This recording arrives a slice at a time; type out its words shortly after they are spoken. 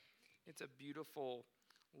It's a beautiful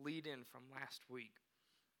lead-in from last week.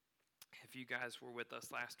 If you guys were with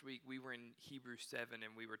us last week, we were in Hebrews 7,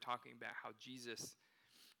 and we were talking about how Jesus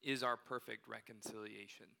is our perfect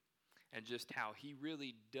reconciliation, and just how he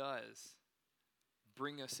really does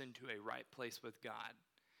bring us into a right place with God.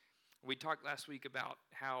 We talked last week about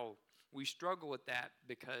how we struggle with that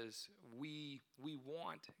because we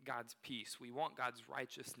want God's peace. We want God's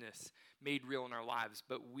righteousness made real in our lives,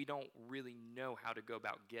 but we don't really know how to go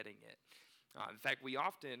about getting it. In fact, we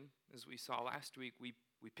often, as we saw last week, we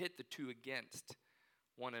pit the two against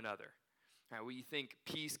one another. We think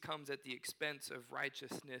peace comes at the expense of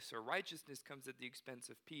righteousness, or righteousness comes at the expense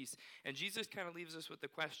of peace. And Jesus kind of leaves us with the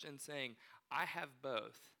question saying, I have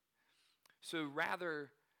both. So rather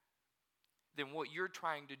than what you're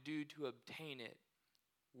trying to do to obtain it,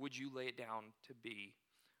 would you lay it down to be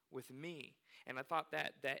with me? And I thought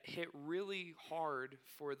that hit really hard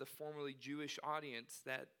for the formerly Jewish audience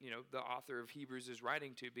that, the author of Hebrews is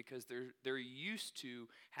writing to, because they're used to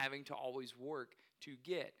having to always work to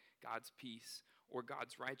get God's peace or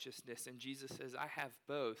God's righteousness. And Jesus says, I have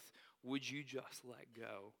both. Would you just let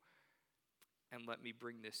go and let me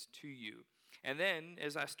bring this to you? And then,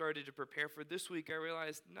 as I started to prepare for this week, I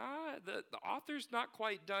realized, the author's not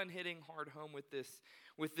quite done hitting hard home with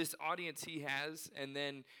this audience he has. And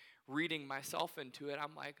then reading myself into it,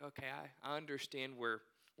 I'm like, okay, I understand where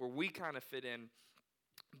we kind of fit in.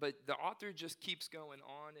 But the author just keeps going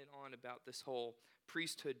on and on about this whole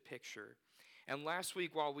priesthood picture. And last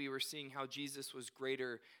week, while we were seeing how Jesus was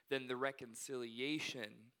greater than the reconciliation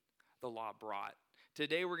the law brought,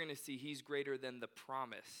 today we're going to see he's greater than the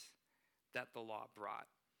promise that the law brought.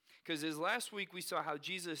 Because as last week we saw how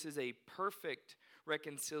Jesus is a perfect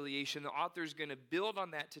reconciliation, the author's going to build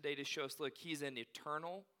on that today to show us, look, he's an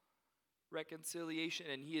eternal reconciliation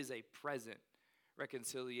and he is a present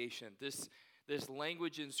reconciliation. This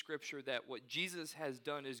language in Scripture that what Jesus has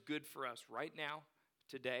done is good for us right now,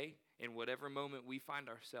 today, in whatever moment we find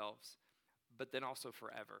ourselves, but then also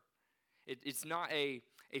forever. It's not a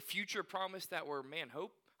future promise that we're,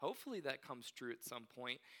 hopefully that comes true at some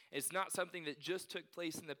point. It's not something that just took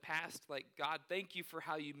place in the past, like, God, thank you for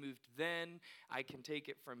how you moved then. I can take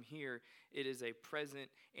it from here. It is a present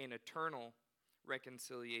and eternal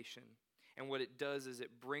reconciliation. And what it does is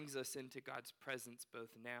it brings us into God's presence both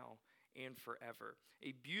now and forever.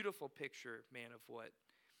 A beautiful picture, of what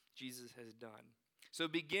Jesus has done. So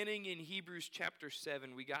beginning in Hebrews chapter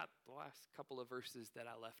 7, we got the last couple of verses that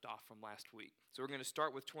I left off from last week. So we're going to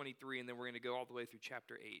start with 23, and then we're going to go all the way through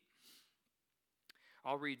chapter 8.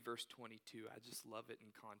 I'll read verse 22. I just love it in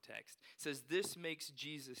context. It says, this makes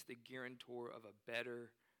Jesus the guarantor of a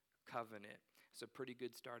better covenant. It's a pretty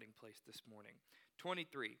good starting place this morning.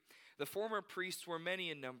 23, the former priests were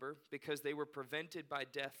many in number because they were prevented by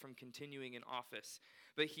death from continuing in office.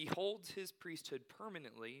 But he holds his priesthood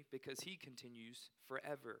permanently because he continues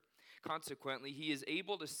forever. Consequently, he is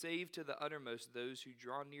able to save to the uttermost those who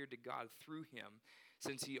draw near to God through him,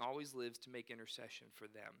 since he always lives to make intercession for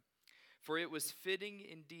them. For it was fitting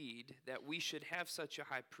indeed that we should have such a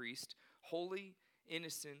high priest, holy,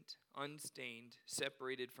 innocent, unstained,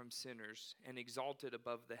 separated from sinners, and exalted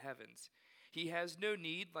above the heavens. He has no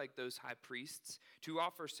need, like those high priests, to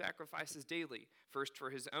offer sacrifices daily, first for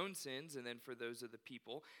his own sins and then for those of the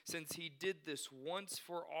people, since he did this once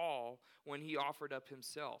for all when he offered up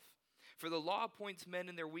himself. For the law appoints men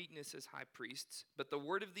in their weakness as high priests, but the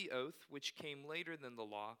word of the oath, which came later than the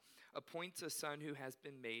law, appoints a son who has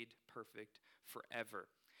been made perfect forever.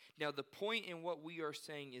 Now the point in what we are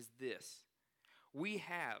saying is this: we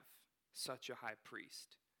have such a high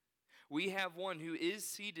priest. We have one who is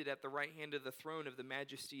seated at the right hand of the throne of the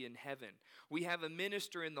majesty in heaven. We have a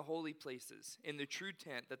minister in the holy places, in the true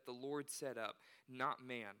tent that the Lord set up, not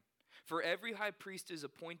man. For every high priest is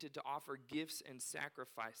appointed to offer gifts and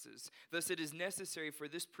sacrifices. Thus it is necessary for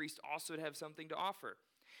this priest also to have something to offer.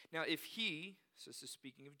 Now if he, so this is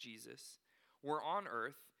speaking of Jesus, were on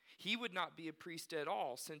earth, he would not be a priest at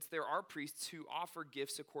all, since there are priests who offer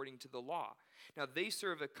gifts according to the law. Now they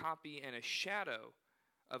serve a copy and a shadow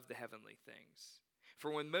of the heavenly things. For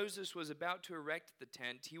when Moses was about to erect the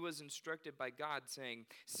tent, he was instructed by God, saying,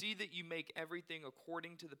 see that you make everything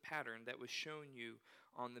according to the pattern that was shown you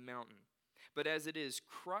on the mountain. But as it is,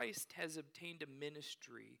 Christ has obtained a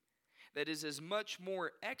ministry that is as much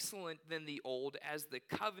more excellent than the old, as the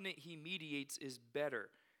covenant he mediates is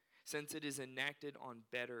better, since it is enacted on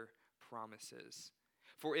better promises.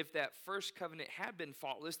 For if that first covenant had been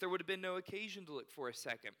faultless, there would have been no occasion to look for a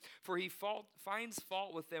second. For he finds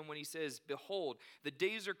fault with them when he says, behold, the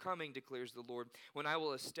days are coming, declares the Lord, when I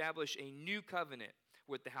will establish a new covenant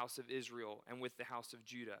with the house of Israel and with the house of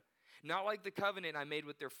Judah. Not like the covenant I made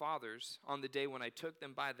with their fathers on the day when I took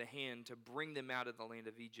them by the hand to bring them out of the land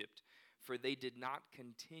of Egypt, for they did not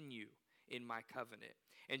continue in my covenant.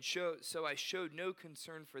 And so I showed no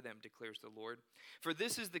concern for them, declares the Lord. For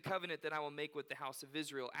this is the covenant that I will make with the house of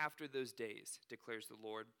Israel after those days, declares the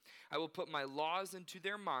Lord. I will put my laws into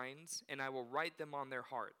their minds, and I will write them on their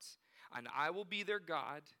hearts. And I will be their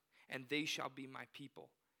God, and they shall be my people.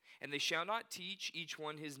 And they shall not teach each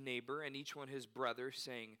one his neighbor and each one his brother,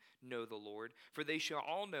 saying, Know the Lord. For they shall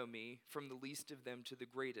all know me, from the least of them to the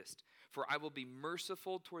greatest. For I will be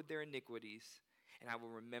merciful toward their iniquities, and I will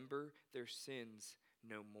remember their sins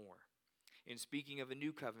no more. In speaking of a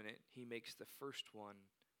new covenant, he makes the first one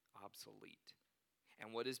obsolete.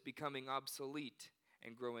 And what is becoming obsolete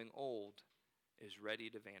and growing old is ready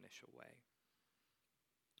to vanish away.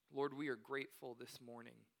 Lord, we are grateful this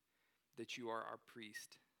morning that you are our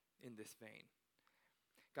priest in this vein.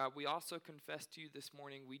 God, we also confess to you this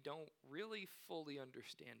morning we don't really fully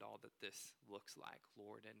understand all that this looks like,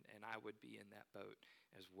 Lord, and I would be in that boat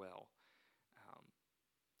as well.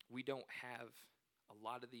 We don't have a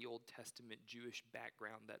lot of the Old Testament Jewish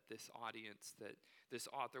background that this audience, that this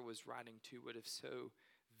author was writing to would have so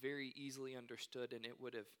very easily understood, and it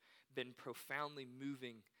would have been profoundly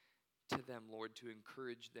moving to them, Lord, to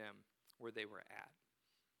encourage them where they were at.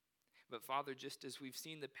 But Father, just as we've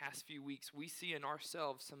seen the past few weeks, we see in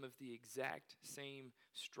ourselves some of the exact same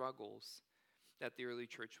struggles that the early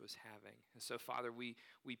church was having. And so, Father, we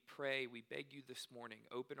pray, we beg you this morning,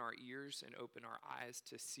 open our ears and open our eyes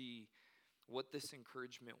to see what this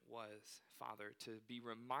encouragement was, Father, to be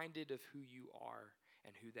reminded of who you are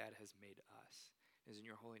and who that has made us. It is in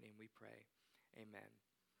your holy name we pray. Amen.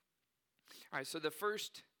 All right, so the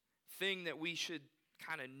first thing that we should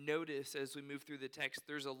kind of notice as we move through the text,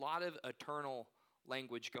 there's a lot of eternal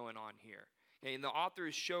language going on here. Okay, and the author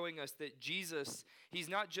is showing us that Jesus, he's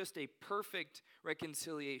not just a perfect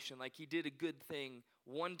reconciliation, like he did a good thing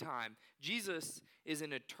one time. Jesus is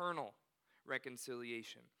an eternal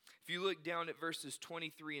reconciliation. If you look down at verses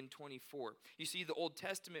 23 and 24, you see the Old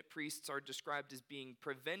Testament priests are described as being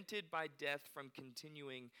prevented by death from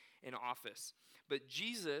continuing in office. But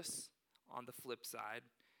Jesus, on the flip side,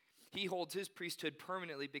 he holds his priesthood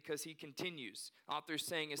permanently because he continues. The author's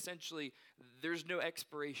saying essentially there's no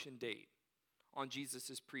expiration date on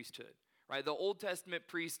Jesus' priesthood. Right? The Old Testament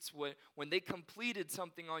priests, when they completed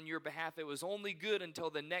something on your behalf, it was only good until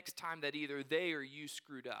the next time that either they or you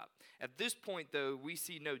screwed up. At this point, though, we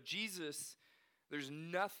see no, Jesus, there's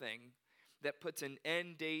nothing that puts an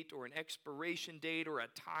end date or an expiration date or a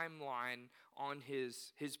timeline on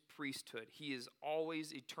his priesthood. He is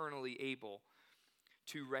always eternally able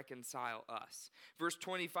to reconcile us. Verse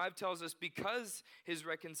 25 tells us because his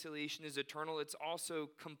reconciliation is eternal, it's also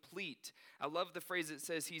complete. I love the phrase that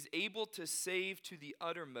says he's able to save to the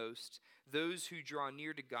uttermost those who draw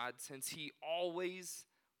near to God, since he always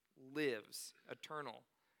lives eternal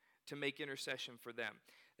to make intercession for them.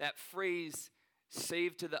 That phrase,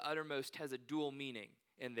 save to the uttermost, has a dual meaning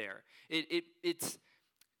in there. It's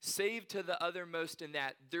saved to the uttermost in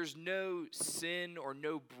that there's no sin or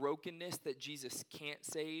no brokenness that Jesus can't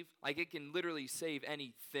save. Like it can literally save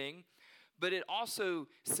anything. But it also,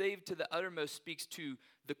 saved to the uttermost, speaks to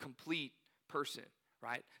the complete person,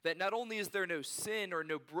 right? That not only is there no sin or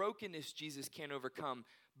no brokenness Jesus can't overcome,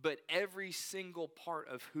 but every single part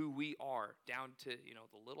of who we are, down to,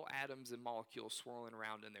 the little atoms and molecules swirling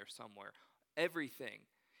around in there somewhere, everything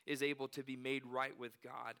is able to be made right with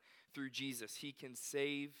God through Jesus. He can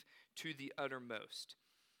save to the uttermost.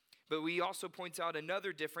 But he also points out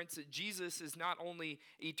another difference, that Jesus is not only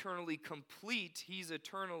eternally complete, he's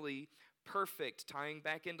eternally perfect, tying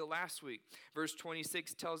back into last week. Verse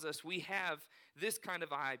 26 tells us we have this kind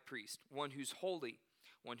of a high priest, one who's holy,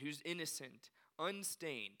 one who's innocent,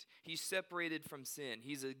 unstained. He's separated from sin.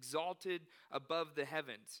 He's exalted above the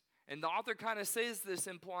heavens. And the author kind of says this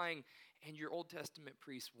implying, and your Old Testament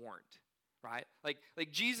priests weren't, right? Like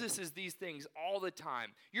Jesus is these things all the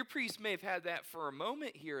time. Your priests may have had that for a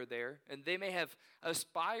moment here or there, and they may have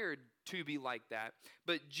aspired to be like that,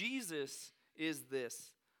 but Jesus is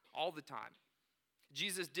this all the time.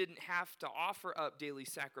 Jesus didn't have to offer up daily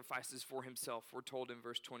sacrifices for himself, we're told in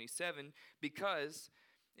verse 27, because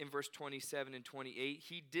in verse 27 and 28,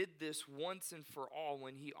 he did this once and for all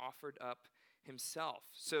when he offered up himself.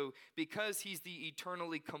 So because he's the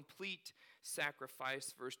eternally complete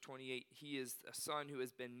sacrifice, verse 28, he is a son who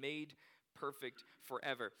has been made perfect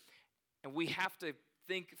forever. And we have to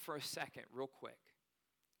think for a second real quick.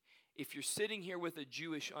 If you're sitting here with a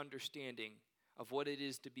Jewish understanding of what it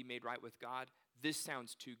is to be made right with God, this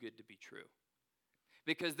sounds too good to be true.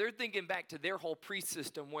 because they're thinking back to their whole priest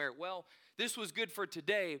system where, well, this was good for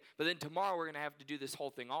today, but then tomorrow we're going to have to do this whole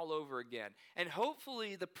thing all over again. And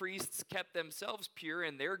hopefully the priests kept themselves pure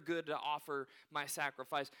and they're good to offer my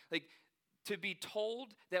sacrifice. Like, to be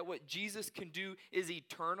told that what Jesus can do is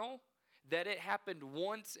eternal, that it happened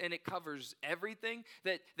once and it covers everything,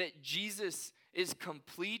 that Jesus is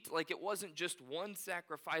complete, like it wasn't just one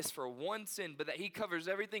sacrifice for one sin, but that he covers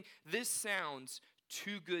everything. This sounds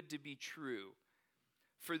too good to be true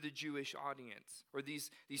for the Jewish audience, or these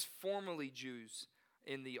formerly Jews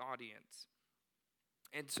in the audience.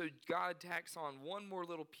 And so God tacks on one more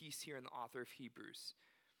little piece here in the author of Hebrews.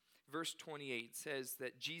 Verse 28 says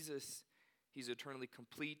that Jesus, he's eternally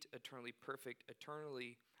complete, eternally perfect,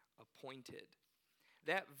 eternally appointed.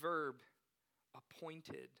 That verb,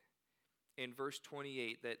 appointed, in verse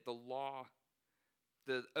 28, that the law,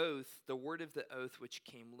 the oath, the word of the oath which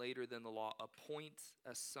came later than the law, appoints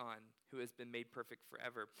a son who has been made perfect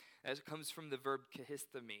forever. As it comes from the verb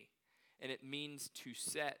kahistemi, and it means to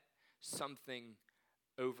set something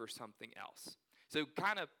over something else. So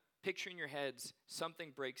kind of picture in your heads,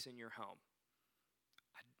 something breaks in your home.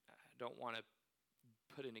 I don't want to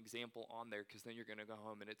put an example on there because then you're going to go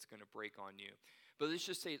home and it's going to break on you. But let's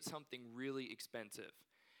just say it's something really expensive.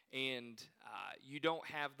 And you don't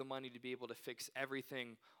have the money to be able to fix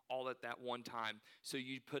everything all at that one time. So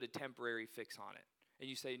you put a temporary fix on it. And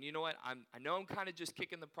you say, you know what, I know I'm kind of just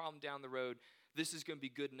kicking the problem down the road. This is going to be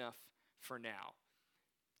good enough for now.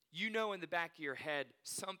 You know in the back of your head,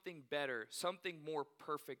 something better, something more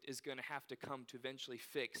perfect is going to have to come to eventually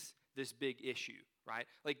fix this big issue, right?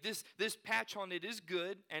 Like this patch on it is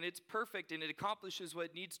good and it's perfect and it accomplishes what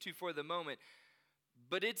it needs to for the moment,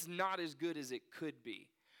 but it's not as good as it could be.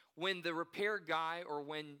 When the repair guy, or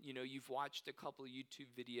when you've watched a couple of YouTube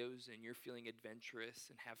videos and you're feeling adventurous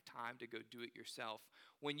and have time to go do it yourself,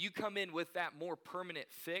 when you come in with that more permanent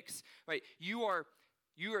fix, right, you are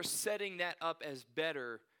setting that up as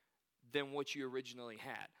better than what you originally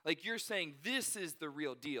had. Like you're saying, this is the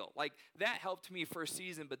real deal. Like that helped me for a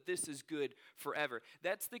season, but this is good forever.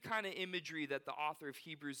 That's the kind of imagery that the author of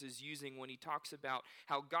Hebrews is using when he talks about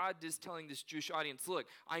how God is telling this Jewish audience, look,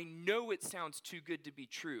 I know it sounds too good to be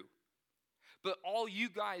true, but all you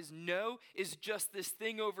guys know is just this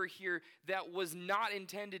thing over here that was not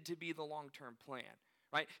intended to be the long-term plan,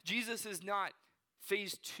 right? Jesus is not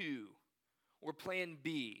phase 2 or plan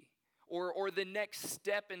B. Or the next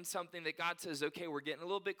step in something that God says, okay, we're getting a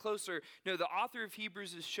little bit closer. No, the author of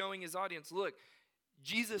Hebrews is showing his audience, look,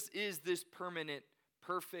 Jesus is this permanent,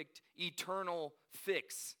 perfect, eternal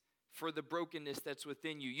fix for the brokenness that's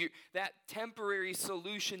within you. That temporary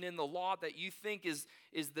solution in the law that you think is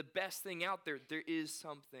the best thing out there, there is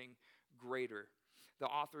something greater. The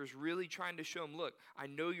author is really trying to show him, look, I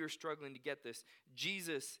know you're struggling to get this.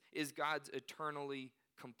 Jesus is God's eternally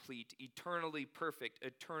complete, eternally perfect,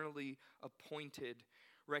 eternally appointed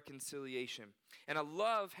reconciliation. And I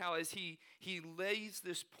love how as he lays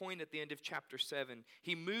this point at the end of chapter 7,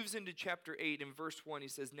 he moves into chapter 8 in verse 1. He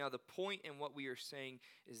says, now the point in what we are saying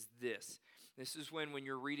is this. This is when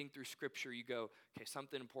you're reading through scripture, you go, okay,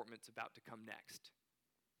 something important's about to come next.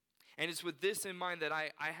 And it's with this in mind that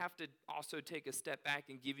I have to also take a step back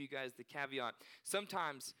and give you guys the caveat.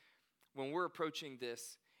 Sometimes when we're approaching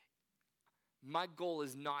this, my goal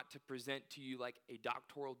is not to present to you like a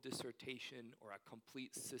doctoral dissertation or a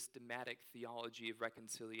complete systematic theology of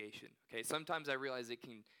reconciliation. Okay, sometimes I realize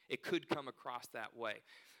it could come across that way.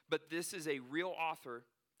 But this is a real author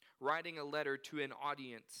writing a letter to an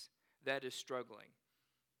audience that is struggling.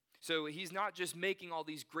 So he's not just making all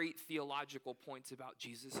these great theological points about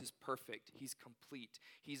Jesus is perfect, he's complete,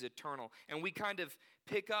 he's eternal. And we kind of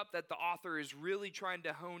pick up that the author is really trying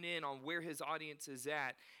to hone in on where his audience is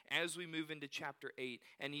at as we move into chapter 8.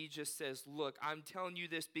 And he just says, look, I'm telling you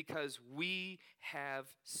this because we have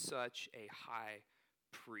such a high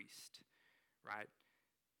priest, right?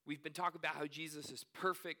 We've been talking about how Jesus is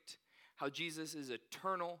perfect, how Jesus is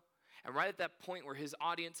eternal. And right at that point where his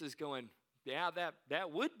audience is going, yeah,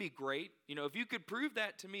 that would be great. If you could prove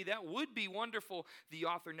that to me, that would be wonderful. The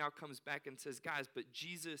author now comes back and says, guys, but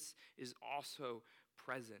Jesus is also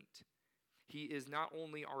present. He is not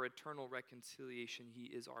only our eternal reconciliation, he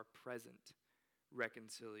is our present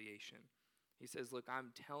reconciliation. He says, look,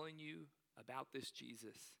 I'm telling you about this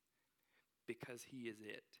Jesus because he is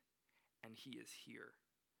it, and he is here.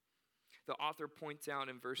 The author points out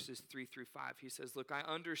in verses 3 through 5, he says, look, I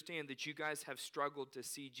understand that you guys have struggled to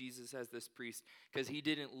see Jesus as this priest because he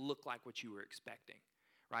didn't look like what you were expecting,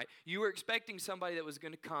 right? You were expecting somebody that was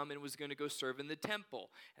going to come and was going to go serve in the temple,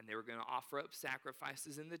 and they were going to offer up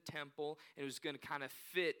sacrifices in the temple, and it was going to kind of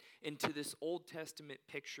fit into this Old Testament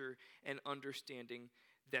picture and understanding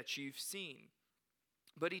that you've seen.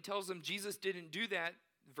 But he tells them Jesus didn't do that.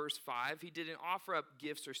 Verse 5, he didn't offer up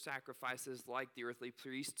gifts or sacrifices like the earthly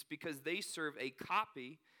priests because they serve a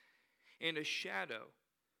copy and a shadow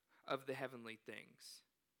of the heavenly things.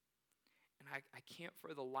 And I can't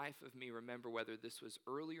for the life of me remember whether this was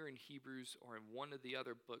earlier in Hebrews or in one of the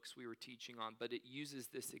other books we were teaching on, but it uses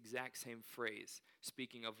this exact same phrase,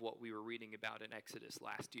 speaking of what we were reading about in Exodus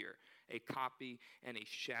last year, a copy and a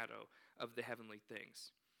shadow of the heavenly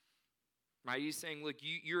things. Right? He's saying, look,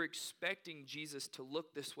 you're expecting Jesus to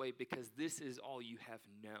look this way because this is all you have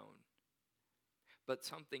known. But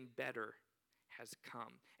something better has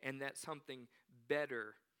come, and that something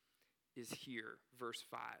better is here, verse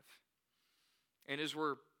 5. And as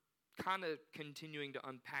we're kind of continuing to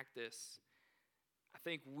unpack this, I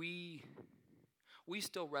think we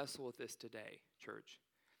still wrestle with this today, church.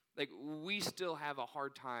 Like, we still have a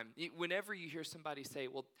hard time. Whenever you hear somebody say,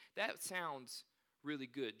 well, that sounds really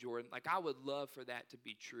good, Jordan. Like, I would love for that to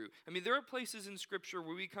be true. I mean, there are places in Scripture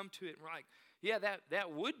where we come to it and we're like, yeah,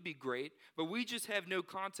 that would be great, but we just have no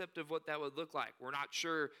concept of what that would look like. We're not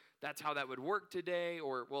sure that's how that would work today,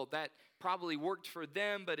 or, well, that probably worked for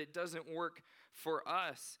them, but it doesn't work for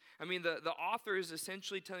us. I mean, the author is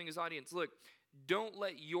essentially telling his audience, look, don't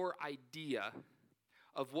let your idea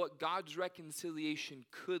of what God's reconciliation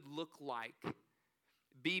could look like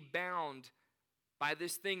be bound by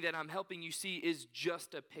this thing that I'm helping you see is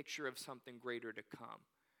just a picture of something greater to come.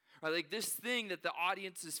 Right, like this thing that the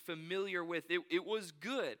audience is familiar with, it was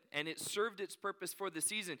good and it served its purpose for the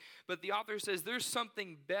season. But the author says there's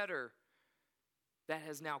something better that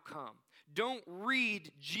has now come. Don't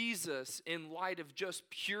read Jesus in light of just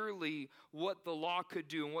purely what the law could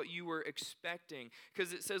do and what you were expecting.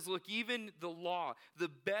 Because it says, look, even the law, the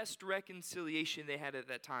best reconciliation they had at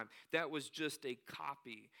that time, that was just a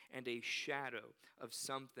copy and a shadow of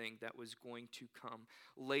something that was going to come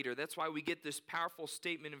later. That's why we get this powerful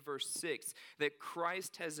statement in verse 6 that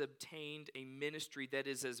Christ has obtained a ministry that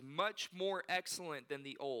is as much more excellent than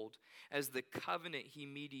the old as the covenant he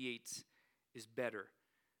mediates is better,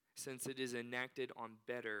 since it is enacted on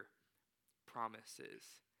better promises.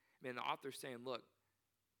 Man, the author's saying, look,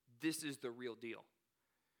 this is the real deal,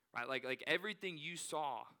 right? Like everything you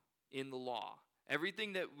saw in the law,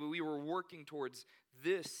 everything that we were working towards,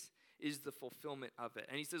 this is the fulfillment of it.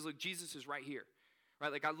 And he says, look, Jesus is right here,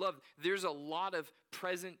 right? Like I love, there's a lot of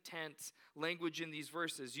present tense language in these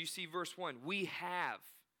verses. You see verse 1, we have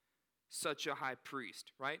such a high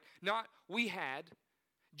priest, right? Not we had.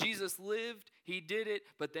 Jesus lived, he did it,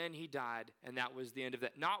 but then he died, and that was the end of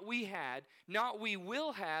that. Not we had, not we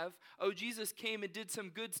will have. Oh, Jesus came and did some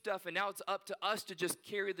good stuff, and now it's up to us to just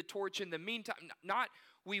carry the torch in the meantime. Not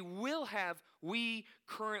we will have, we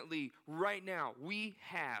currently, right now, we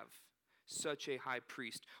have such a high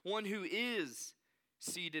priest, one who is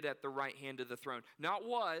seated at the right hand of the throne. Not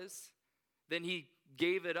was, then he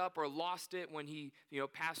gave it up or lost it when he,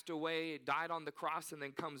 passed away, died on the cross, and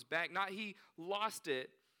then comes back. Not he lost it.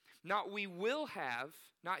 Not we will have,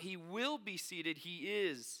 not he will be seated. He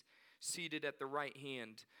is seated at the right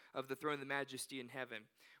hand of the throne of the majesty in heaven.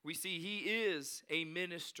 We see he is a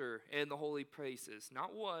minister in the holy places.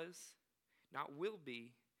 Not was, not will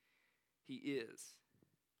be, he is.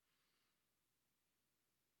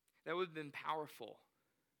 That would have been powerful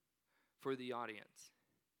for the audience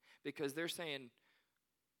because they're saying,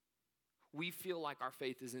 we feel like our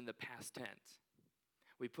faith is in the past tense.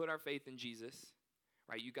 We put our faith in Jesus.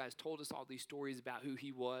 Right, you guys told us all these stories about who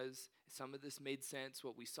he was. Some of this made sense,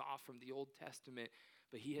 what we saw from the Old Testament,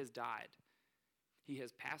 but he has died. He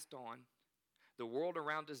has passed on. The world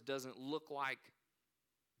around us doesn't look like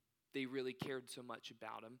they really cared so much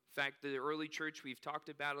about him. In fact, the early church we've talked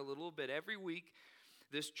about a little bit every week.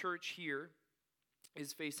 This church here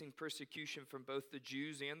is facing persecution from both the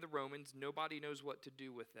Jews and the Romans. Nobody knows what to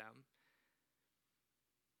do with them.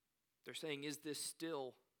 They're saying, is this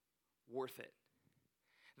still worth it?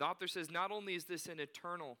 The author says, not only is this an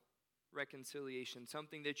eternal reconciliation,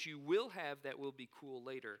 something that you will have that will be cool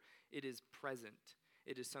later, it is present.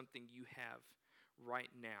 It is something you have right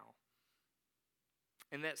now.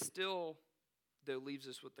 And that still, though, leaves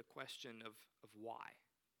us with the question of why.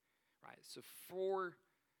 Right? So for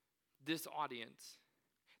this audience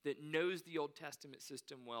that knows the Old Testament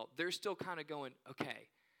system well, they're still kind of going, okay,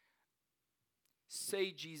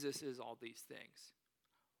 say Jesus is all these things.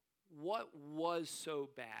 What was so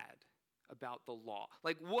bad about the law?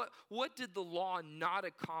 Like what did the law not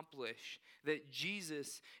accomplish that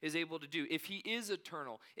Jesus is able to do? If he is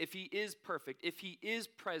eternal, if he is perfect, if he is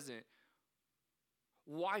present,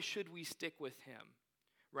 why should we stick with him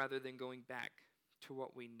rather than going back to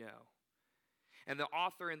what we know? And the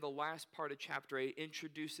author in the last part of chapter 8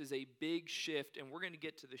 introduces a big shift, and we're going to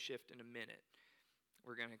get to the shift in a minute.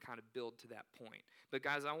 We're going to kind of build to that point. But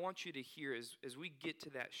guys, I want you to hear as we get to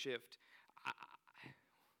that shift,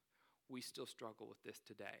 we still struggle with this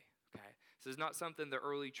today, okay? This is not something the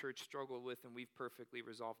early church struggled with and we've perfectly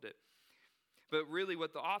resolved it. But really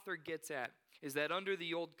what the author gets at is that under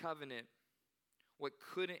the old covenant, what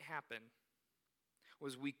couldn't happen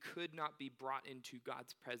was we could not be brought into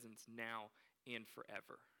God's presence now and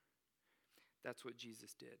forever. That's what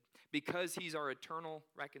Jesus did. Because he's our eternal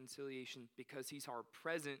reconciliation, because he's our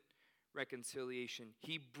present reconciliation,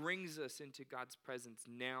 he brings us into God's presence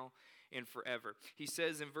now and forever. He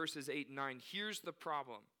says in verses 8 and 9, here's the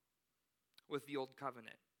problem with the old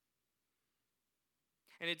covenant.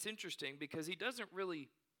 And it's interesting because he doesn't really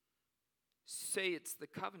say it's the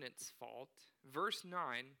covenant's fault. Verse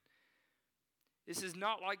 9, this is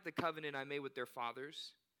not like the covenant I made with their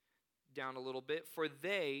fathers. Down a little bit. For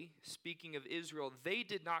they, speaking of Israel, they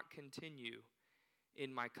did not continue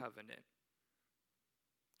in my covenant.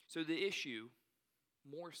 So the issue,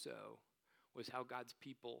 more so, was how God's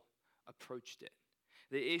people approached it.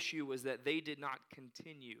 The issue was that they did not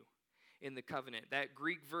continue in the covenant. That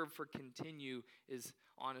Greek verb for continue is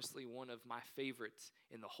honestly one of my favorites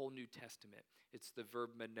in the whole New Testament. It's the verb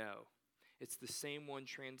meno. It's the same one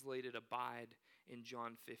translated abide in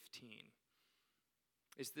John 15.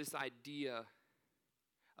 It's this idea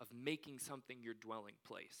of making something your dwelling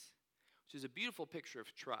place, which is a beautiful picture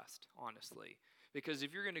of trust, honestly. Because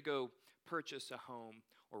if you're going to go purchase a home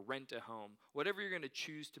or rent a home, whatever you're going to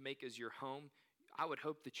choose to make as your home, I would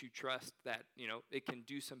hope that you trust that, it can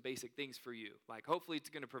do some basic things for you. Like, hopefully it's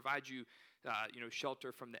going to provide you,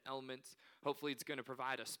 shelter from the elements. Hopefully it's going to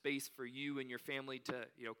provide a space for you and your family to,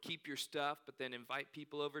 keep your stuff, but then invite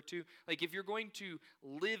people over to. Like, if you're going to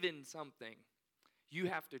live in something, you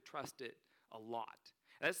have to trust it a lot.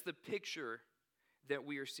 That's the picture that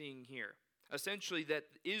we are seeing here. Essentially, that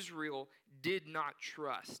Israel did not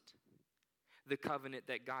trust the covenant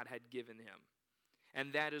that God had given him.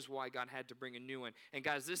 And that is why God had to bring a new one. And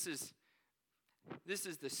guys, this is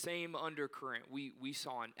the same undercurrent we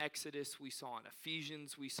saw in Exodus, we saw in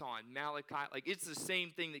Ephesians, we saw in Malachi. Like, it's the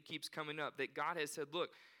same thing that keeps coming up, that God has said,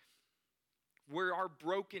 look, where our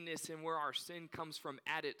brokenness and where our sin comes from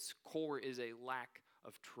at its core is a lack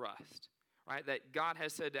of trust, right? That God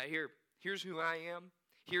has said that here's who I am.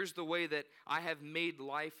 Here's the way that I have made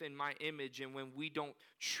life in my image. And when we don't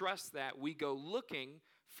trust that, we go looking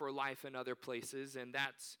for life in other places. And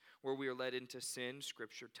that's where we are led into sin.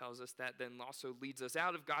 Scripture tells us that then also leads us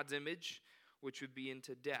out of God's image, which would be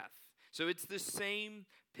into death. So it's the same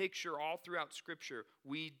picture all throughout Scripture.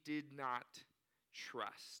 We did not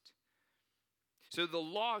trust. So the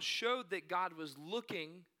law showed that God was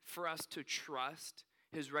looking for us to trust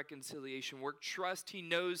his reconciliation work. Trust he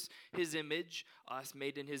knows his image, us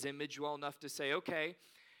made in his image, well enough to say, okay,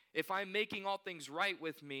 if I'm making all things right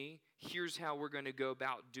with me, here's how we're going to go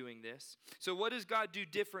about doing this. So what does God do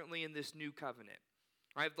differently in this new covenant?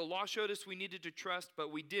 Right? If the law showed us we needed to trust,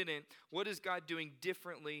 but we didn't, what is God doing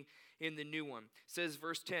differently in the new one? It says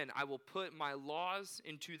verse 10, I will put my laws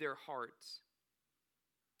into their hearts.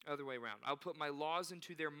 Other way around. I'll put my laws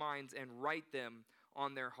into their minds and write them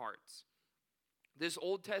on their hearts. This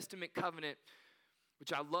Old Testament covenant,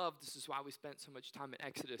 which I love, this is why we spent so much time in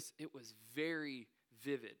Exodus, it was very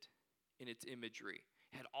vivid in its imagery.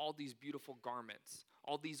 It had all these beautiful garments,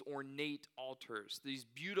 all these ornate altars, these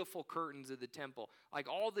beautiful curtains of the temple. Like,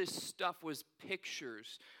 all this stuff was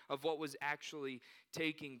pictures of what was actually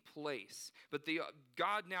taking place. But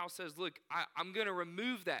God now says, look, I'm going to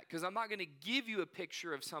remove that because I'm not going to give you a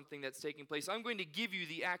picture of something that's taking place. I'm going to give you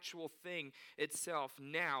the actual thing itself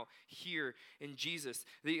now here in Jesus.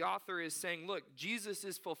 The author is saying, look, Jesus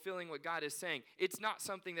is fulfilling what God is saying. It's not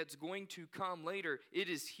something that's going to come later. It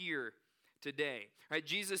is here today. Right?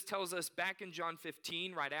 Jesus tells us back in John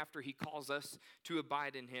 15, right after he calls us to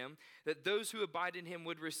abide in him, that those who abide in him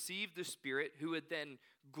would receive the Spirit, who would then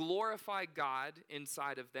glorify God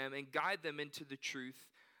inside of them and guide them into the truth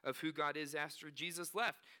of who God is after Jesus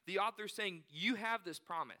left. The author's saying, you have this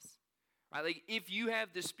promise. Right? Like, if you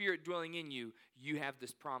have the Spirit dwelling in you, you have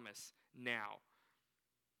this promise now.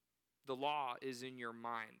 The law is in your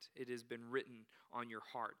mind. It has been written on your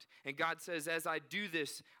heart. And God says, as I do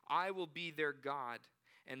this, I will be their God,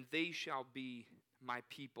 and they shall be my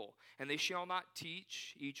people. And they shall not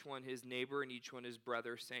teach each one his neighbor and each one his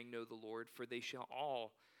brother, saying, know the Lord, for they shall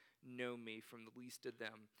all know me, from the least of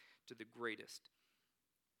them to the greatest.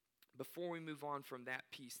 Before we move on from that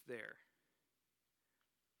piece there,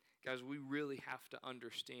 guys, we really have to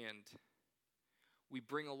understand, we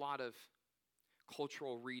bring a lot of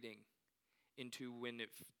cultural reading into when it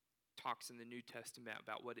talks in the New Testament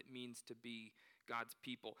about what it means to be God's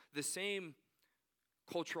people. The same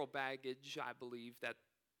cultural baggage, I believe, that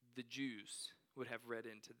the Jews would have read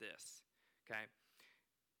into this, okay?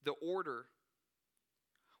 The order,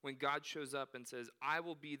 when God shows up and says, I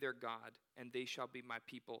will be their God and they shall be my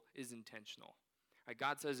people, is intentional. Right?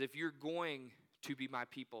 God says, if you're going to be my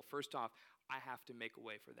people, first off, I have to make a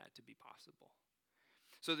way for that to be possible.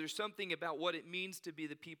 So there's something about what it means to be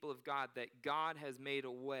the people of God, that God has made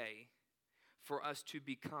a way for us to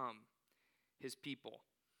become his people.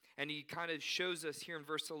 And he kind of shows us here in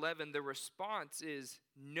verse 11, the response is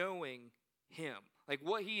knowing him. Like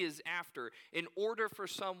what he is after. In order for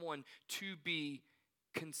someone to be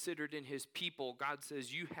considered in his people, God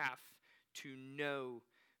says, you have to know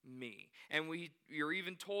me. And you're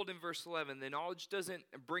even told in verse 11, the knowledge doesn't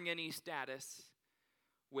bring any status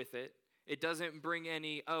with it. It doesn't bring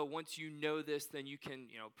any, once you know this, then you can,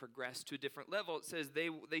 progress to a different level. It says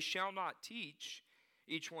they shall not teach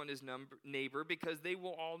each one his neighbor, because they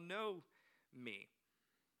will all know me.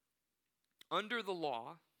 Under the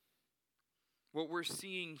law, what we're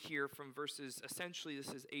seeing here from verses, essentially this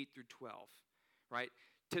is 8 through 12, right?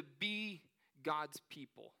 To be God's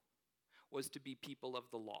people was to be people of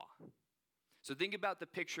the law. So think about the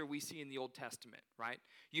picture we see in the Old Testament, right?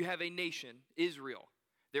 You have a nation, Israel.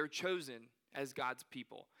 They're chosen as God's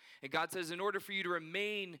people. And God says, in order for you to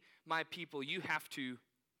remain my people, you have to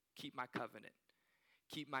keep my covenant,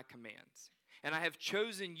 keep my commands. And I have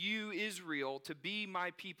chosen you, Israel, to be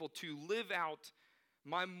my people, to live out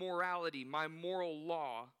my morality, my moral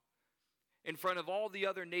law in front of all the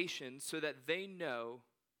other nations so that they know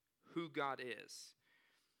who God is.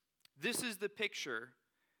 This is the picture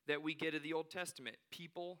that we get of the Old Testament,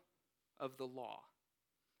 people of the law.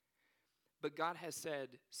 But God has said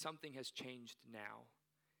something has changed now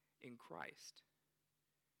in Christ.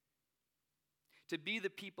 To be the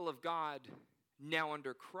people of God now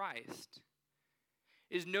under Christ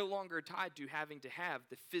is no longer tied to having to have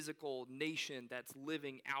the physical nation that's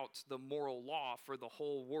living out the moral law for the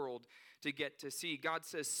whole world to get to see. God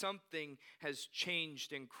says something has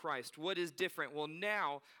changed in Christ. What is different? Well,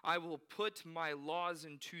 now I will put my laws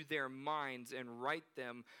into their minds and write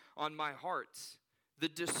them on my hearts. The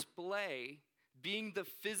display, being the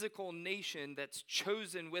physical nation that's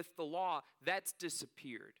chosen with the law, that's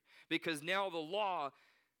disappeared. Because now the law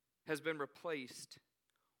has been replaced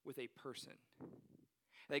with a person.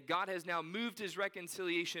 That God has now moved his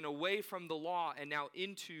reconciliation away from the law and now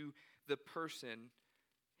into the person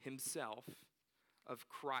himself of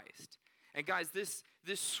Christ. And guys, this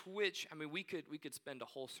switch, we could spend a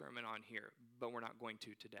whole sermon on here, but we're not going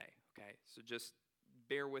to today, okay? So just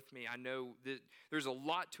bear with me. I know that there's a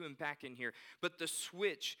lot to unpack in here, but the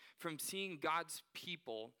switch from seeing God's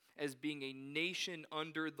people as being a nation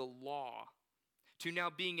under the law to now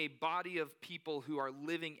being a body of people who are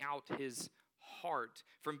living out his heart,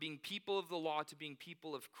 from being people of the law to being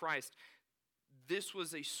people of Christ, this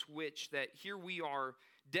was a switch that here we are,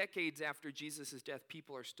 decades after Jesus' death,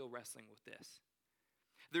 people are still wrestling with this.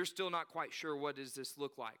 They're still not quite sure, what does this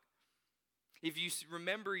look like? If you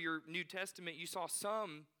remember your New Testament, you saw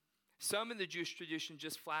some in the Jewish tradition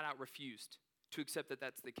just flat out refused to accept that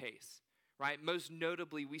that's the case, right? Most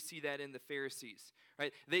notably, we see that in the Pharisees,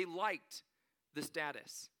 right? They liked the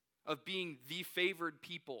status of being the favored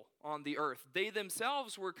people on the earth. They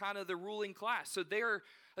themselves were kind of the ruling class. So they're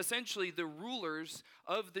essentially the rulers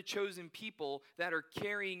of the chosen people that are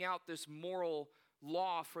carrying out this moral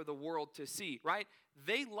law for the world to see, right?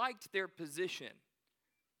 They liked their position.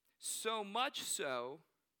 So much so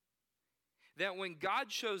that when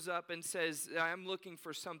God shows up and says, I'm looking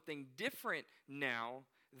for something different now,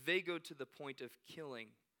 they go to the point of killing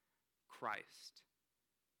Christ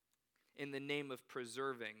in the name of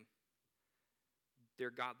preserving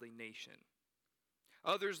their godly nation.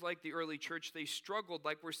 Others, like the early church, they struggled,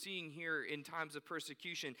 like we're seeing here in times of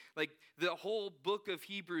persecution. Like the whole book of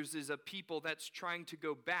Hebrews is a people that's trying to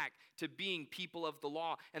go back to being people of the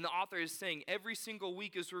law. And the author is saying every single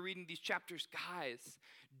week as we're reading these chapters, guys,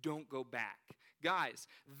 don't go back. Guys,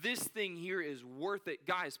 this thing here is worth it.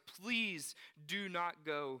 Guys, please do not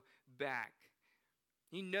go back.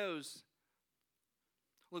 He knows,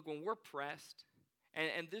 look, when we're pressed,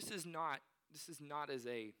 and this is not as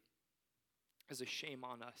a shame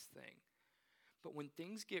on us thing, but when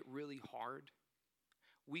things get really hard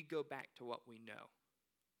we go back to what we know,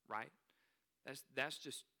 right? That's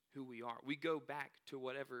just who we are. We go back to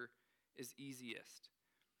whatever is easiest.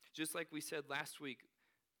 Just like we said last week,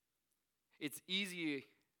 it's easy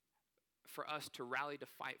for us to rally to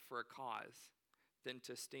fight for a cause than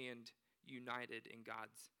to stand united in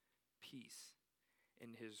God's peace, in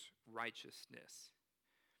his righteousness.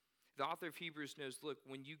 The author of Hebrews knows, look,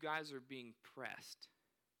 when you guys are being pressed,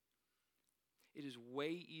 it is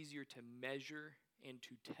way easier to measure and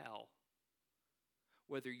to tell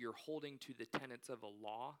whether you're holding to the tenets of a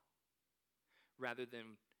law rather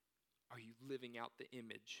than are you living out the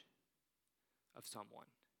image of someone.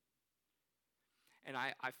 And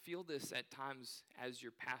I feel this at times as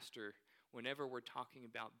your pastor whenever we're talking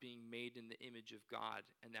about being made in the image of God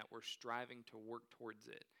and that we're striving to work towards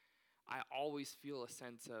it. I always feel a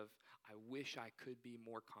sense of, I wish I could be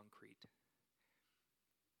more concrete.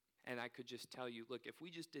 And I could just tell you, look, if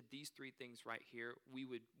we just did these 3 things right here,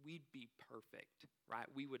 we'd be perfect, right?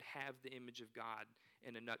 We would have the image of God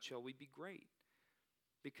in a nutshell. We'd be great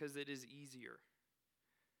because it is easier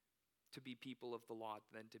to be people of the law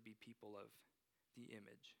than to be people of the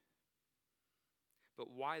image.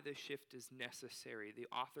 But why this shift is necessary, the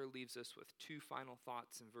author leaves us with 2 final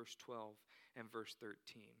thoughts in verse 12 and verse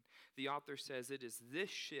 13. The author says it is this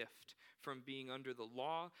shift from being under the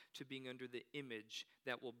law to being under the image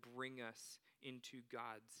that will bring us into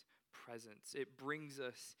God's presence. It brings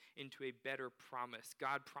us into a better promise.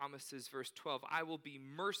 God promises, verse 12, I will be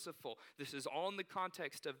merciful. This is all in the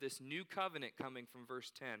context of this new covenant coming from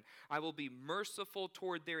verse 10. I will be merciful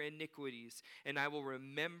toward their iniquities, and I will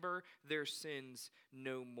remember their sins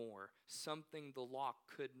no more. Something the law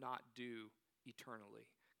could not do eternally,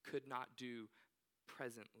 could not do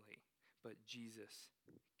presently, but Jesus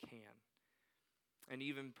can. And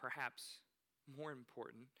even perhaps more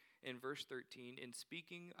important, in verse 13, in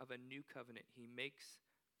speaking of a new covenant, he makes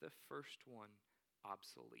the first one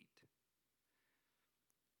obsolete.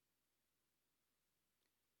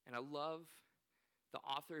 And I love the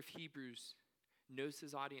author of Hebrews knows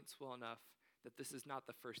his audience well enough that this is not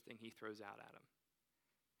the first thing he throws out at them.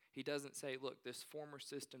 He doesn't say, look, this former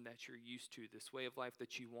system that you're used to, this way of life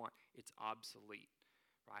that you want, it's obsolete,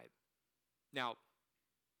 right? Now,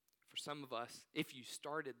 for some of us, if you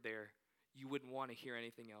started there, you wouldn't want to hear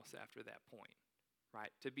anything else after that point,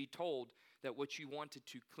 right? To be told that what you wanted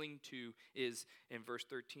to cling to is, in verse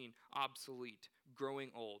 13, obsolete,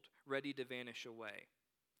 growing old, ready to vanish away.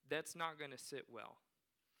 That's not going to sit well.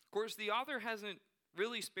 Of course, the author hasn't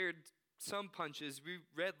really spared some punches. We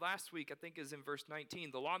read last week, I think is in verse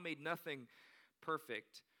 19, the law made nothing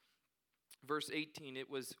perfect. Verse 18, it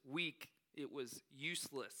was weak, it was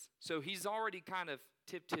useless. So he's already kind of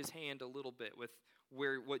tipped his hand a little bit with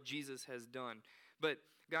what Jesus has done. But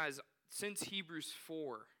guys, since Hebrews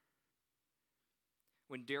 4,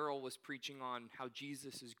 when Daryl was preaching on how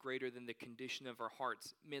Jesus is greater than the condition of our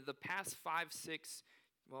hearts, the past 5, 6,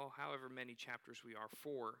 well, however many chapters we are,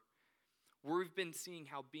 4, we've been seeing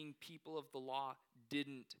how being people of the law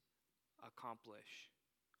didn't accomplish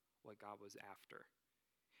what God was after.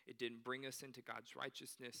 It didn't bring us into God's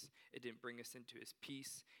righteousness. It didn't bring us into his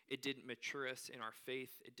peace. It didn't mature us in our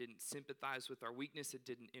faith. It didn't sympathize with our weakness. It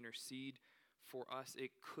didn't intercede for us. It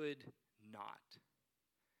could not.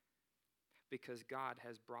 Because God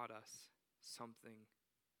has brought us something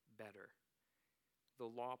better. The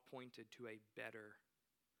law pointed to a better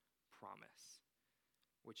promise,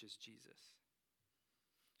 which is Jesus.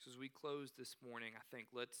 So as we close this morning, I think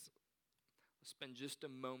let's spend just a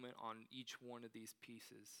moment on each one of these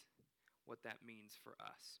pieces, what that means for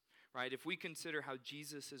us, right? If we consider how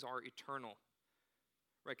Jesus is our eternal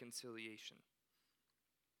reconciliation.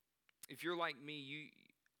 If you're like me,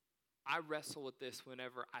 I wrestle with this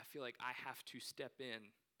whenever I feel like I have to step in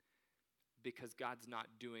because God's not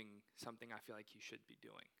doing something I feel like he should be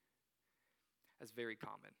doing. That's very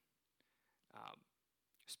common,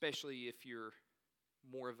 especially if you're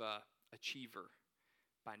more of a achiever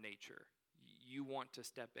by nature. You want to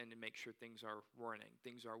step in and make sure things are running,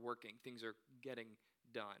 things are working, things are getting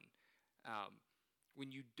done.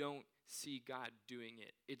 When you don't see God doing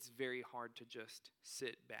it, it's very hard to just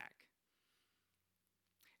sit back.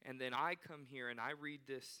 And then I come here and I read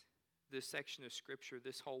this section of scripture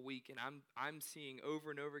this whole week, and I'm seeing over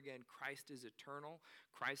and over again, Christ is eternal,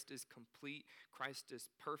 Christ is complete, Christ is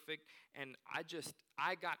perfect. And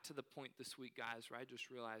I got to the point this week, guys, where I just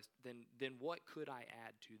realized, then what could I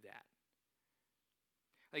add to that?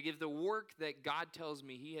 Like if the work that God tells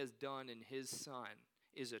me he has done in his Son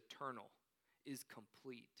is eternal, is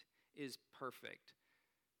complete, is perfect,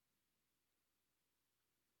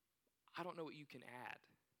 I don't know what you can add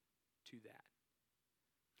to that.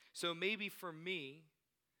 So maybe for me,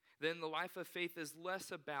 then the life of faith is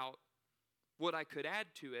less about what I could add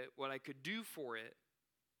to it, what I could do for it,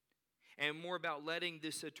 and more about letting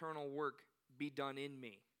this eternal work be done in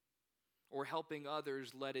me, or helping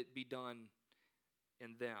others let it be done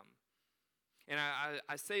in them. And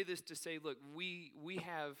I say this to say, look, we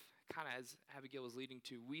have, kind of as Abigail was leading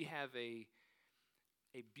to, we have a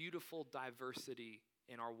beautiful diversity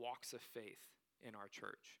in our walks of faith in our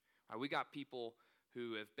church. We got people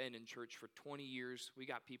who have been in church for 20 years. We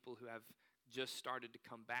got people who have just started to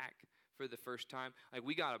come back for the first time. Like,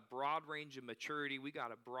 we got a broad range of maturity. We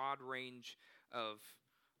got a broad range of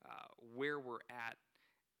where we're at.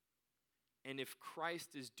 And if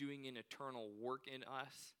Christ is doing an eternal work in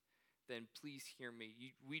us, then please hear me.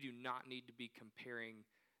 We do not need to be comparing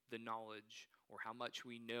the knowledge or how much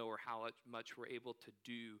we know or how much we're able to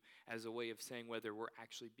do as a way of saying whether we're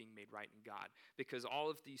actually being made right in God. Because all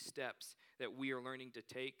of these steps that we are learning to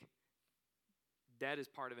take, that is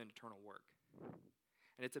part of an eternal work.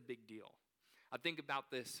 And it's a big deal. I think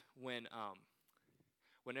about this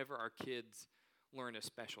whenever our kids learn a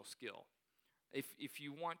special skill. If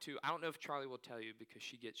you want to, I don't know if Charlie will tell you because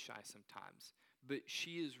she gets shy sometimes, but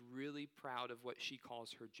she is really proud of what she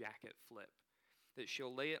calls her jacket flip. That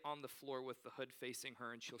she'll lay it on the floor with the hood facing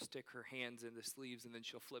her, and she'll stick her hands in the sleeves, and then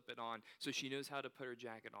she'll flip it on so she knows how to put her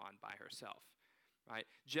jacket on by herself, right?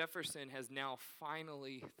 Jefferson has now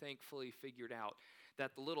finally, thankfully, figured out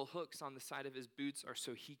that the little hooks on the side of his boots are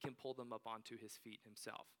so he can pull them up onto his feet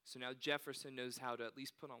himself. So now Jefferson knows how to at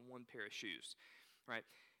least put on one pair of shoes, right?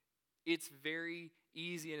 It's very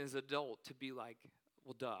easy as an adult to be like,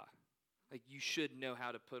 well, duh. Like, you should know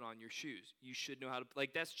how to put on your shoes. You should know how to,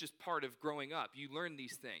 like, that's just part of growing up. You learn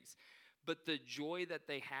these things. But the joy that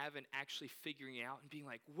they have in actually figuring it out and being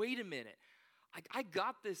like, wait a minute, I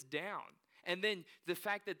got this down. And then the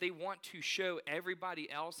fact that they want to show everybody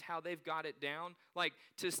else how they've got it down, like,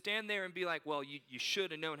 to stand there and be like, well, you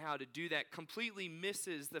should have known how to do that, completely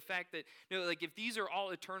misses the fact that, like, if these are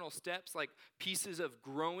all eternal steps, like pieces of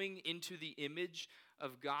growing into the image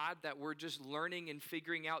of God, that we're just learning and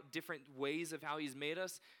figuring out different ways of how he's made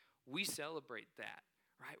us, we celebrate that,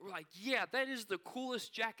 right? We're like, yeah, that is the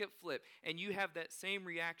coolest jacket flip. And you have that same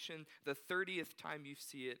reaction the 30th time you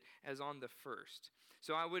see it as on the first.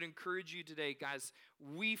 So I would encourage you today, guys,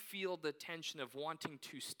 we feel the tension of wanting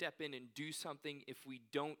to step in and do something if we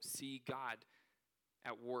don't see God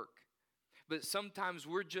at work. But sometimes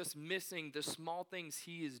we're just missing the small things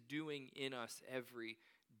he is doing in us every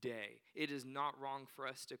day. It is not wrong for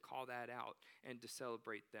us to call that out and to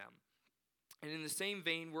celebrate them. And in the same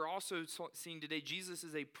vein, we're also seeing today Jesus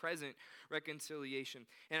is a present reconciliation.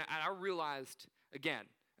 And I realized, again,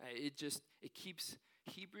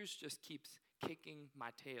 Hebrews just keeps kicking my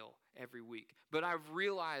tail every week. But I've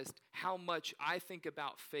realized how much I think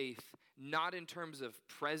about faith, not in terms of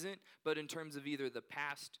present, but in terms of either the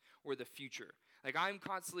past or the future. Like, I'm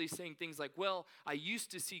constantly saying things like, well, I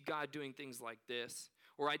used to see God doing things like this.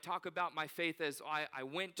 Or I talk about my faith as I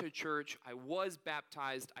went to church, I was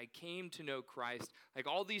baptized, I came to know Christ. Like,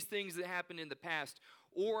 all these things that happened in the past.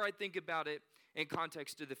 Or I think about it in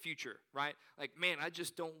context to the future, right? Like, man, I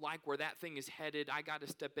just don't like where that thing is headed. I got to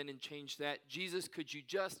step in and change that. Jesus, could you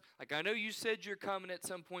just, like, I know you said you're coming at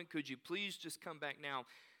some point. Could you please just come back now?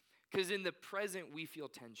 Because in the present, we feel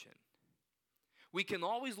tension. We can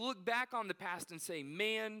always look back on the past and say,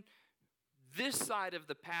 man, this side of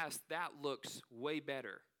the past, that looks way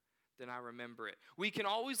better than I remember it. We can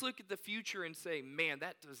always look at the future and say, man,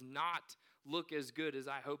 that does not look as good as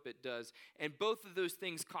I hope it does. And both of those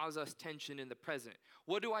things cause us tension in the present.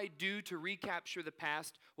 What do I do to recapture the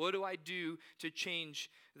past? What do I do to change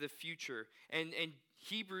the future? And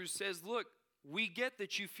Hebrews says, look, we get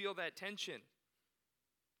that you feel that tension.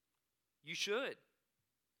 You should.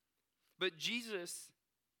 But Jesus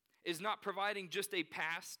is not providing just a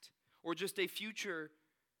past or just a future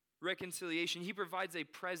reconciliation. He provides a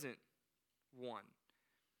present one.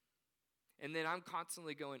 And then I'm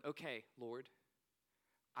constantly going, okay, Lord,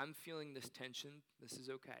 I'm feeling this tension. This is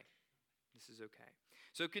okay. This is okay.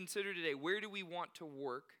 So consider today, where do we want to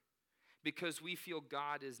work because we feel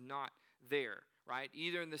God is not there, right?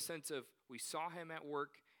 Either in the sense of we saw him at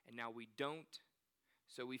work and now we don't,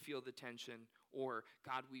 so we feel the tension, or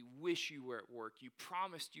God, we wish you were at work. You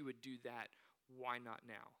promised you would do that. Why not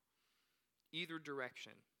now? Either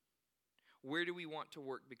direction. Where do we want to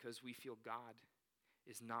work because we feel God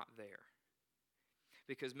is not there?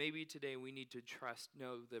 Because maybe today we need to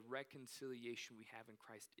know the reconciliation we have in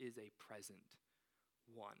Christ is a present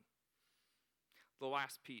one. The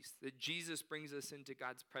last piece, that Jesus brings us into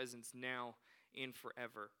God's presence now and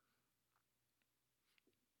forever.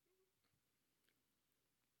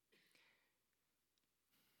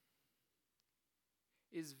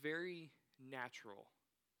 is very natural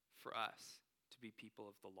for us to be people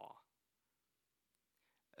of the law.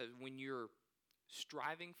 When you're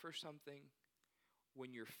striving for something,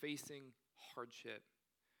 when you're facing hardship,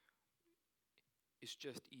 it's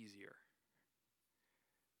just easier.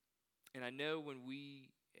 And I know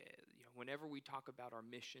whenever we talk about our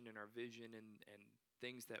mission and our vision and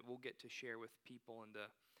things that we'll get to share with people in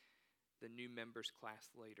the new members class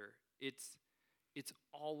later, it's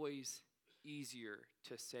always easier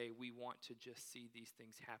to say we want to just see these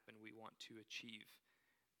things happen. We want to achieve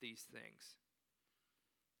these things.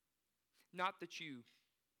 Not that you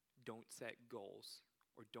don't set goals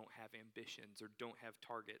or don't have ambitions or don't have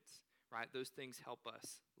targets, right? Those things help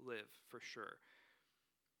us live for sure.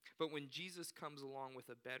 But when Jesus comes along with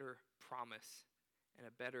a better promise and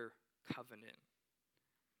a better covenant,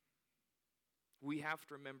 we have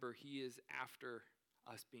to remember he is after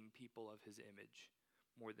us being people of his image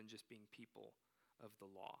more than just being people of the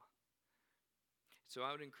law. So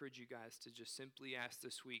I would encourage you guys to just simply ask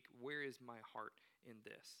this week, where is my heart in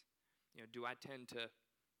this? Do I tend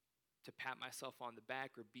to pat myself on the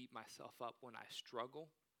back or beat myself up when I struggle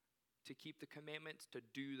to keep the commandments, to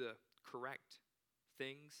do the correct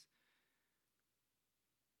things?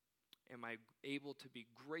 Am I able to be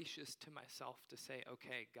gracious to myself to say,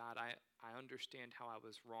 okay, God, I understand how I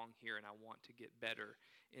was wrong here and I want to get better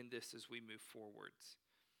in this as we move forwards?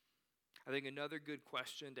 I think another good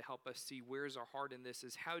question to help us see where's our heart in this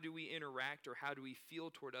is, how do we interact or how do we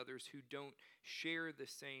feel toward others who don't share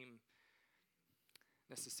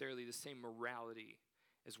necessarily the same morality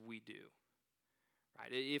as we do?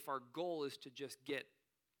 Right? If our goal is to just get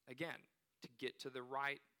to the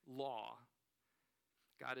right law,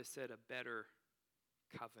 God has said a better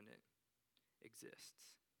covenant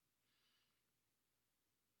exists.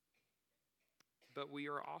 But we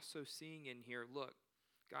are also seeing in here, look,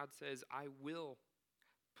 God says, I will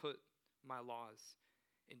put my laws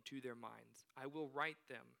into their minds. I will write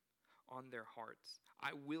them on their hearts.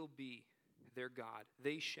 I will be their God.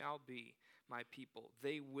 They shall be my people.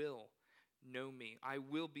 They will know me. I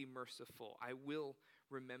will be merciful. I will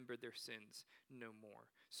remember their sins no more.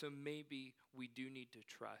 So maybe we do need to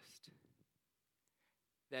trust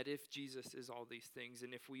that if Jesus is all these things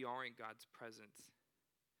and if we are in God's presence,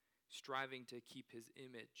 striving to keep his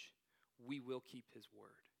image, we will keep his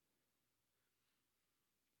word.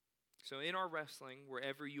 So in our wrestling,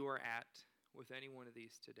 wherever you are at with any one of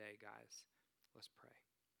these today, guys, let's pray.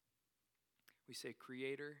 We say,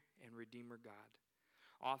 Creator and Redeemer God,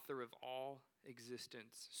 author of all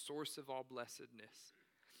existence, source of all blessedness,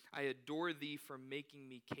 I adore thee for making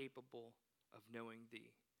me capable of knowing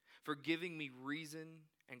thee, for giving me reason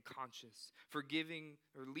and conscience, for giving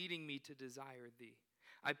or leading me to desire thee.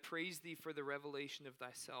 I praise thee for the revelation of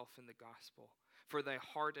thyself in the gospel, for thy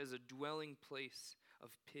heart as a dwelling place of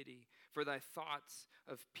pity, for thy thoughts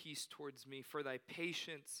of peace towards me, for thy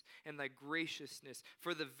patience and thy graciousness,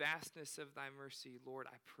 for the vastness of thy mercy. Lord,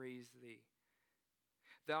 I praise thee.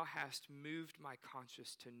 Thou hast moved my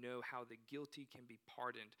conscience to know how the guilty can be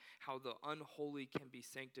pardoned, how the unholy can be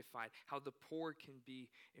sanctified, how the poor can be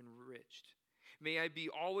enriched. May I be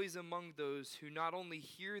always among those who not only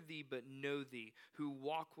hear thee but know thee, who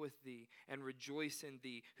walk with thee and rejoice in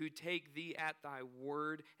thee, who take thee at thy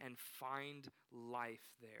word and find life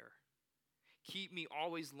there. Keep me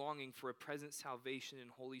always longing for a present salvation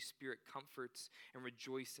and Holy Spirit comforts and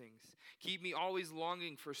rejoicings. Keep me always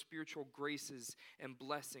longing for spiritual graces and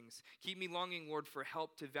blessings. Keep me longing, Lord, for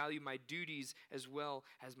help to value my duties as well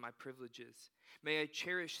as my privileges. May I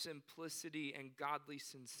cherish simplicity and godly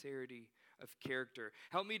sincerity of character.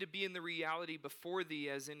 Help me to be in the reality before thee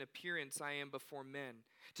as in appearance I am before men,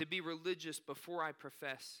 to be religious before I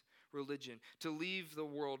profess religion, to leave the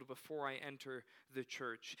world before I enter the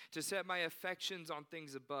church, to set my affections on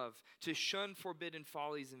things above, to shun forbidden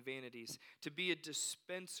follies and vanities, to be a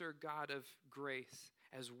dispenser, God, of grace,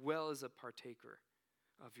 as well as a partaker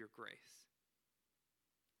of your grace,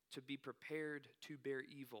 to be prepared to bear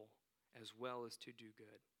evil as well as to do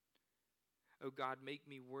good. Oh God, make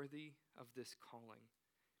me worthy of this calling,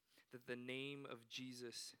 that the name of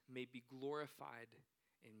Jesus may be glorified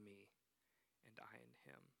in me and I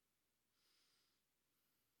in him.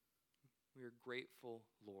 We are grateful,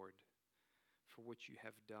 Lord, for what you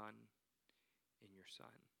have done in your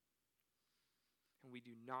Son. And we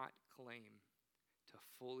do not claim to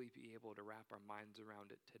fully be able to wrap our minds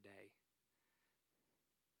around it today.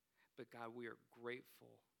 But God, we are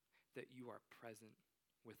grateful that you are present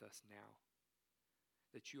with us now,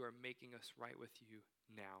 that you are making us right with you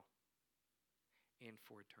now and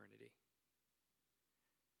for eternity.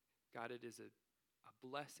 God, it is a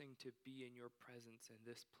blessing to be in your presence in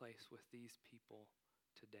this place with these people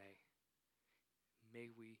today.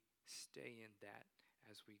 May we stay in that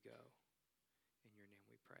as we go. In your name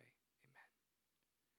we pray.